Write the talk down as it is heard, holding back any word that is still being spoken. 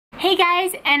Hey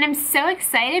guys, and I'm so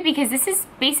excited because this is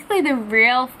basically the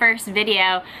real first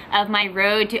video of my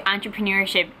Road to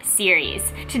Entrepreneurship series.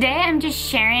 Today I'm just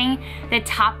sharing the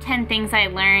top 10 things I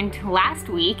learned last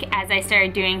week as I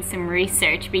started doing some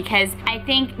research, because I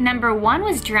think number one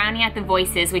was drowning out the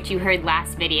voices, which you heard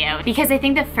last video. Because I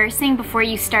think the first thing before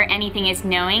you start anything is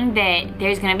knowing that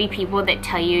there's gonna be people that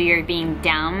tell you you're being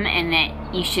dumb and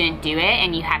that you shouldn't do it,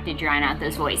 and you have to drown out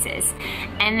those voices.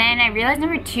 And then I realized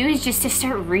number two is just to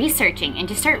start researching and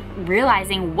just start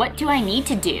realizing, what do I need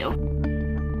to do?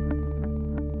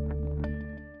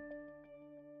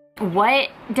 What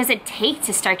does it take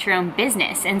to start your own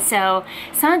business? And so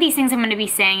some of these things I'm going to be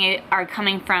saying are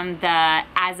coming from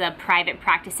as a private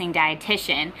practicing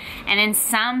dietitian, and then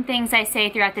some things I say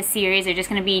throughout the series are just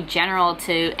going to be general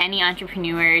to any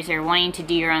entrepreneurs or wanting to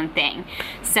do your own thing.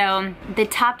 So the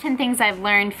top 10 things I've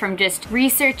learned from just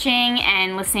researching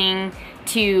and listening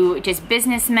to just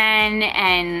businessmen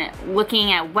and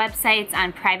looking at websites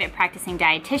on private practicing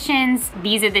dietitians.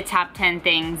 These are the top 10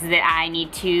 things that I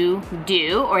need to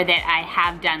do or that I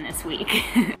have done this week.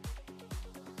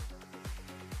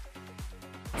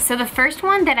 So the first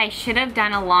one that I should have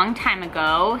done a long time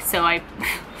ago, so I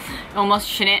almost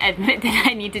shouldn't admit that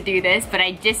I need to do this, but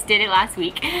I just did it last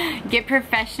week. Get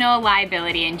professional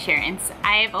liability insurance.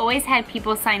 I've always had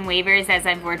people sign waivers as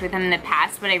I've worked with them in the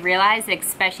past, but I realized that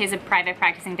especially as a private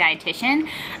practicing dietitian,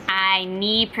 I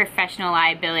need professional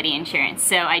liability insurance.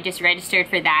 So I just registered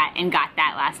for that and got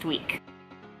that last week.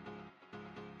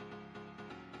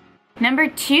 Number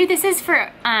two, this is for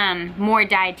more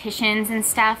dietitians and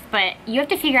stuff, but you have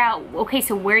to figure out, okay,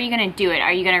 so where are you gonna do it?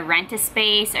 Are you gonna rent a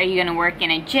space? Are you gonna work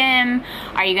in a gym?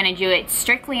 Are you gonna do it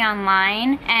strictly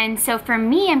online? And so for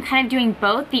me, I'm kind of doing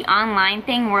both the online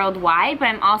thing worldwide, but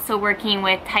I'm also working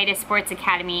with Titus Sports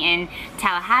Academy in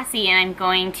Tallahassee, and I'm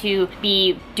going to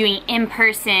be doing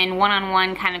in-person,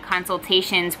 one-on-one kind of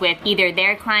consultations with either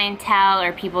their clientele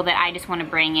or people that I just wanna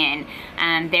bring in.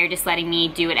 They're just letting me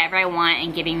do whatever I want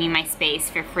and giving me my space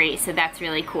for free, so that's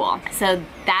really cool. So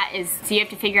you have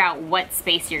to figure out what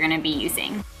space you're gonna be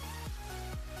using.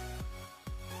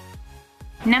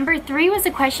 Number three was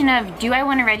a question of, do I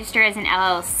want to register as an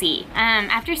LLC?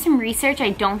 After some research,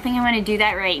 I don't think I'm going to do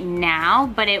that right now,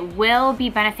 but it will be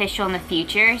beneficial in the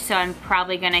future, so I'm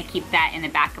probably going to keep that in the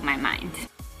back of my mind.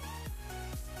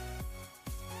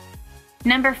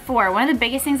 Number four, one of the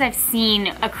biggest things I've seen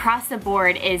across the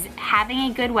board is having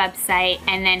a good website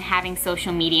and then having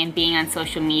social media and being on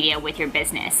social media with your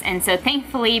business. And so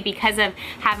thankfully, because of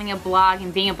having a blog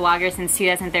and being a blogger since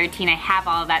 2013, I have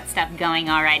all of that stuff going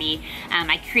already.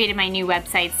 I created my new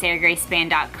website,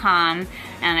 sarahgracespan.com.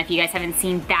 If you guys haven't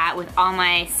seen that, with all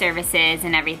my services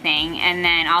and everything. And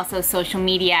then also social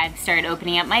media, I've started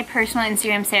opening up my personal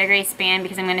Instagram, Sarah Grace Span,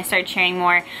 because I'm going to start sharing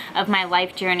more of my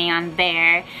life journey on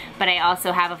there. But I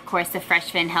also have, of course, the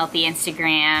Freshman Healthy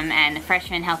Instagram and the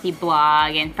Freshman Healthy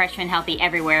blog and Freshman Healthy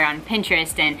everywhere on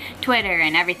Pinterest and Twitter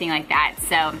and everything like that.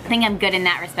 So I think I'm good in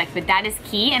that respect, but that is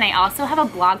key. And I also have a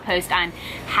blog post on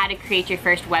how to create your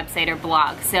first website or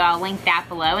blog. So I'll link that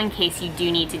below in case you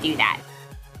do need to do that.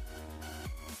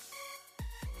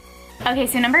 Okay,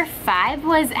 so number five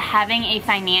was having a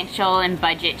financial and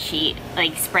budget sheet,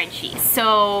 like spreadsheet.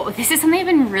 So this is something I've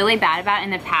been really bad about in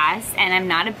the past, and I'm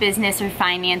not a business or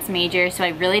finance major, so I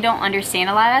really don't understand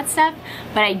a lot of that stuff,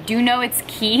 but I do know it's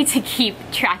key to keep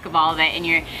track of all of it,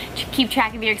 and keep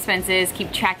track of your expenses,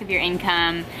 keep track of your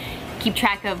income, keep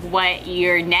track of what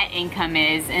your net income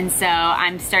is. And so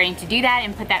I'm starting to do that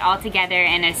and put that all together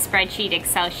in a spreadsheet,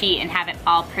 Excel sheet, and have it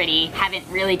all pretty. Haven't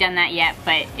really done that yet,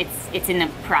 but it's in the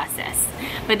process.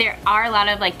 But there are a lot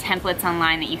of like templates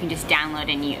online that you can just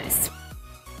download and use.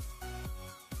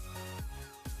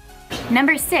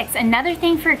 Number six, another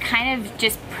thing for kind of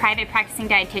just private practicing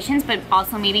dietitians, but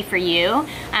also maybe for you.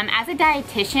 As a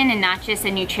dietitian and not just a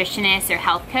nutritionist or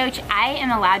health coach, I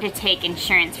am allowed to take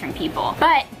insurance from people.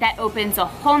 But that opens a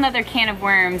whole nother can of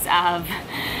worms of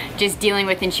just dealing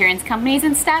with insurance companies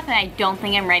and stuff, and I don't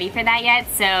think I'm ready for that yet.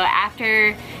 So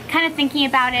after kind of thinking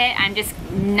about it, I'm just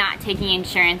not taking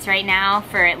insurance right now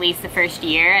for at least the first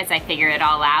year as I figure it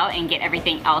all out and get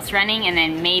everything else running, and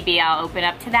then maybe I'll open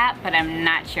up to that, but I'm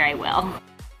not sure I will.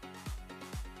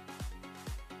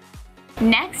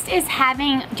 Next is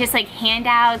having just like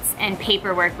handouts and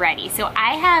paperwork ready. So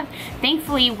I have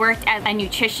thankfully worked as a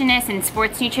nutritionist and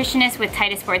sports nutritionist with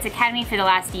Titus Sports Academy for the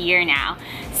last year now.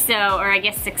 So So, or I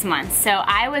guess 6 months. So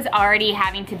I was already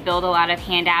having to build a lot of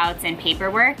handouts and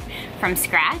paperwork from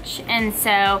scratch. And so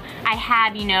I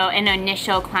have, you know, an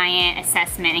initial client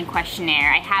assessment and questionnaire.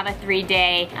 I have a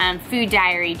 3-day food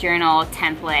diary journal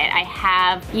template. I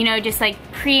have, you know, just like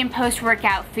pre and post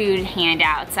workout food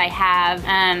handouts. I have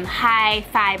high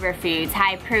fiber foods,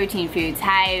 high protein foods,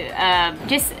 high,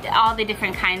 just all the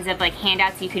different kinds of like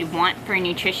handouts you could want for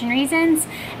nutrition reasons.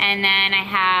 And then I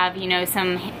have, you know,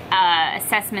 some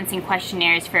assessments and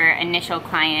questionnaires for initial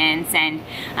clients and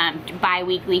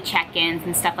bi-weekly check-ins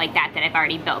and stuff like that that I've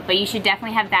already built. But you should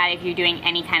definitely have that if you're doing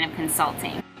any kind of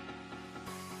consulting.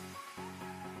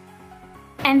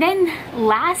 And then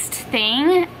last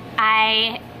thing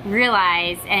I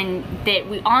realize, and that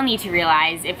we all need to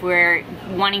realize if we're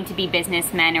wanting to be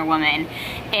businessmen or women,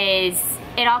 is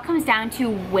it all comes down to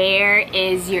where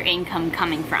is your income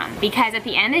coming from. Because at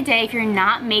the end of the day, if you're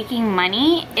not making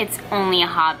money, it's only a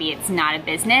hobby, it's not a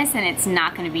business, and it's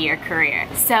not gonna be your career.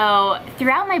 So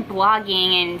throughout my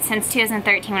blogging, and since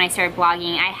 2013 when I started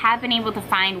blogging, I have been able to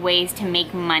find ways to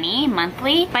make money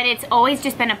monthly, but it's always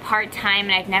just been a part-time,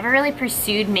 and I've never really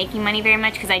pursued making money very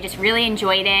much because I just really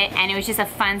enjoyed it, and it was just a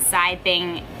fun side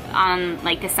thing on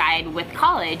like the side with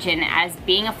college and as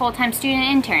being a full-time student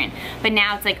intern. But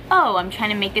now it's like, oh, I'm trying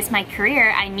to make this my career,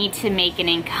 I need to make an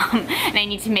income and I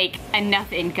need to make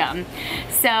enough income.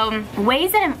 So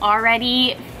ways that I'm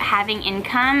already having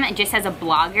income just as a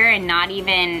blogger and not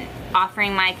even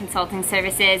offering my consulting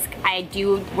services, I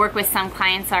do work with some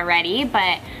clients already,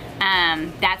 but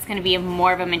that's going to be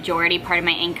more of a majority part of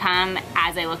my income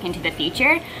as I look into the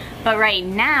future. But right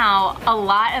now, a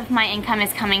lot of my income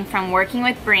is coming from working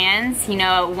with brands, you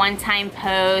know, one-time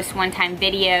posts, one-time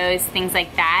videos, things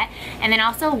like that. And then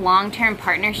also long-term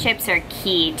partnerships are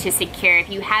key to secure.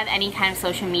 If you have any kind of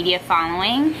social media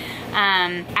following,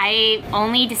 I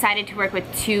only decided to work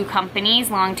with 2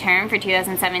 companies long-term for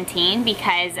 2017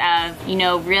 because of, you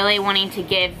know, really wanting to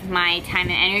give my time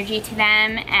and energy to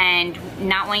them and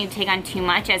not wanting to take on too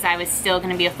much as I was still going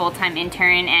to be a full-time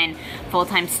intern and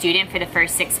full-time student for the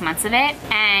first 6 months of it.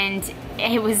 And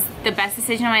it was the best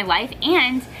decision of my life,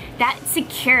 and that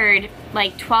secured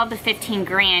like 12 to 15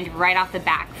 grand right off the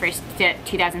bat for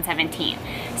 2017.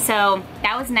 So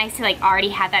that was nice to like already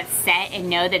have that set and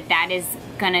know that that is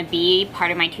gonna be part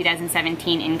of my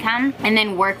 2017 income, and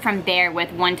then work from there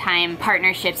with one-time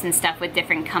partnerships and stuff with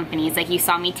different companies. Like you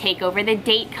saw me take over the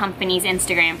date company's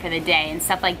Instagram for the day and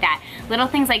stuff like that. Little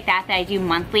things like that that I do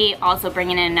monthly also bring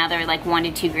in another like 1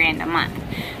 to 2 grand a month.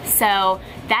 So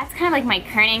that's kind of like my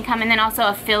current income. And then also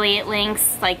affiliate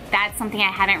links, like that's something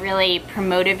I haven't really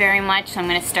promoted very much, so I'm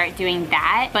gonna start doing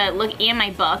that. But look, and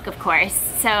my book, of course.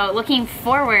 So looking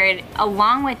forward,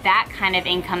 along with that kind of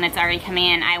income that's already coming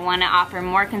in, I wanna offer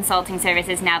more consulting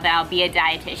services now that I'll be a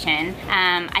dietitian.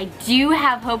 I do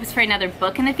have hopes for another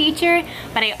book in the future,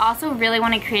 but I also really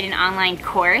wanna create an online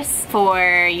course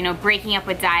for, you know, breaking up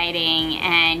with dieting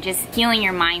and just healing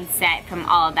your mindset from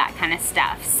all of that kind of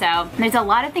stuff. So there's a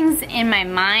lot of things in my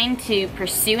mind to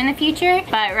pursue in the future,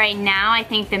 but right now I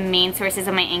think the main sources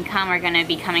of my income are gonna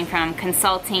be coming from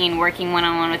consulting and working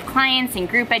one-on-one with clients and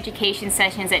group education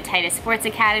sessions at Titus Sports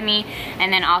Academy,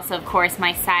 and then also of course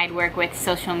my side work with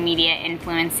social media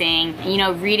influencing, you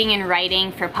know, reading and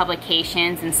writing for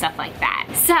publications and stuff like that.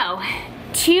 So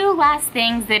 2 last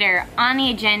things that are on the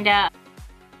agenda.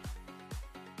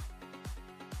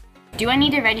 Do I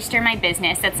need to register my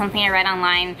business? That's something I read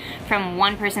online from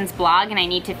one person's blog, and I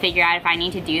need to figure out if I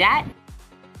need to do that.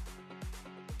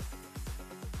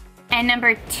 And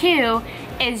number 2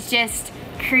 is just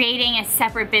creating a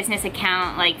separate business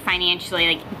account, like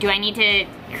financially. Like, do I need to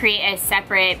create a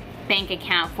separate bank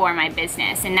account for my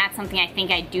business? And that's something I think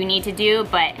I do need to do,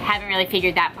 but haven't really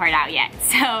figured that part out yet.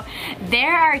 So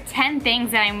there are 10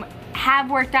 things that I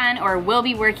have worked on or will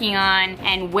be working on,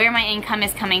 and where my income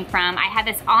is coming from. I have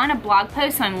this on a blog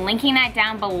post, so I'm linking that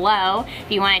down below if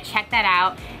you want to check that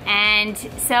out. And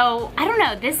so, I don't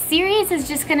know, this series is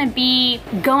just gonna be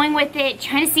going with it,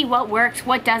 trying to see what works,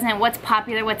 what doesn't, what's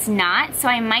popular, what's not. So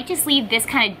I might just leave this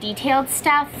kind of detailed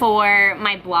stuff for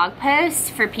my blog posts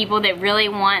for people that really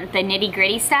want the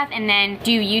nitty-gritty stuff, and then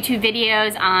do YouTube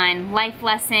videos on life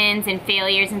lessons and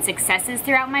failures and successes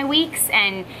throughout my weeks,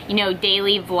 and, you know,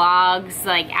 daily vlogs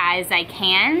like as I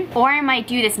can. Or I might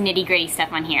do this nitty-gritty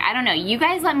stuff on here. I don't know. You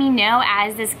guys let me know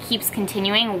as this keeps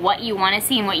continuing what you want to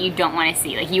see and what you don't want to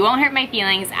see. Like, you won't hurt my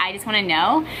feelings. I just want to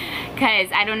know, because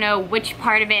I don't know which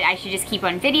part of it I should just keep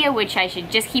on video, which I should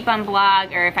just keep on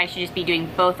blog, or if I should just be doing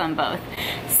both on both.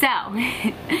 So,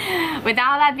 with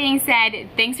all that being said,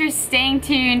 thanks for staying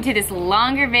tuned to this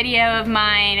longer video of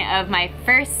mine of my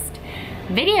first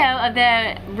video of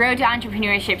the Road to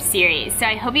Entrepreneurship series. So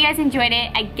I hope you guys enjoyed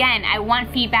it. Again, I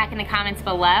want feedback in the comments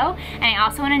below, and I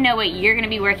also want to know what you're going to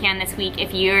be working on this week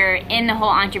if you're in the whole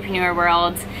entrepreneur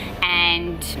world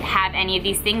and have any of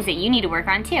these things that you need to work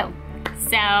on too.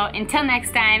 So until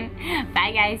next time,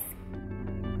 bye guys.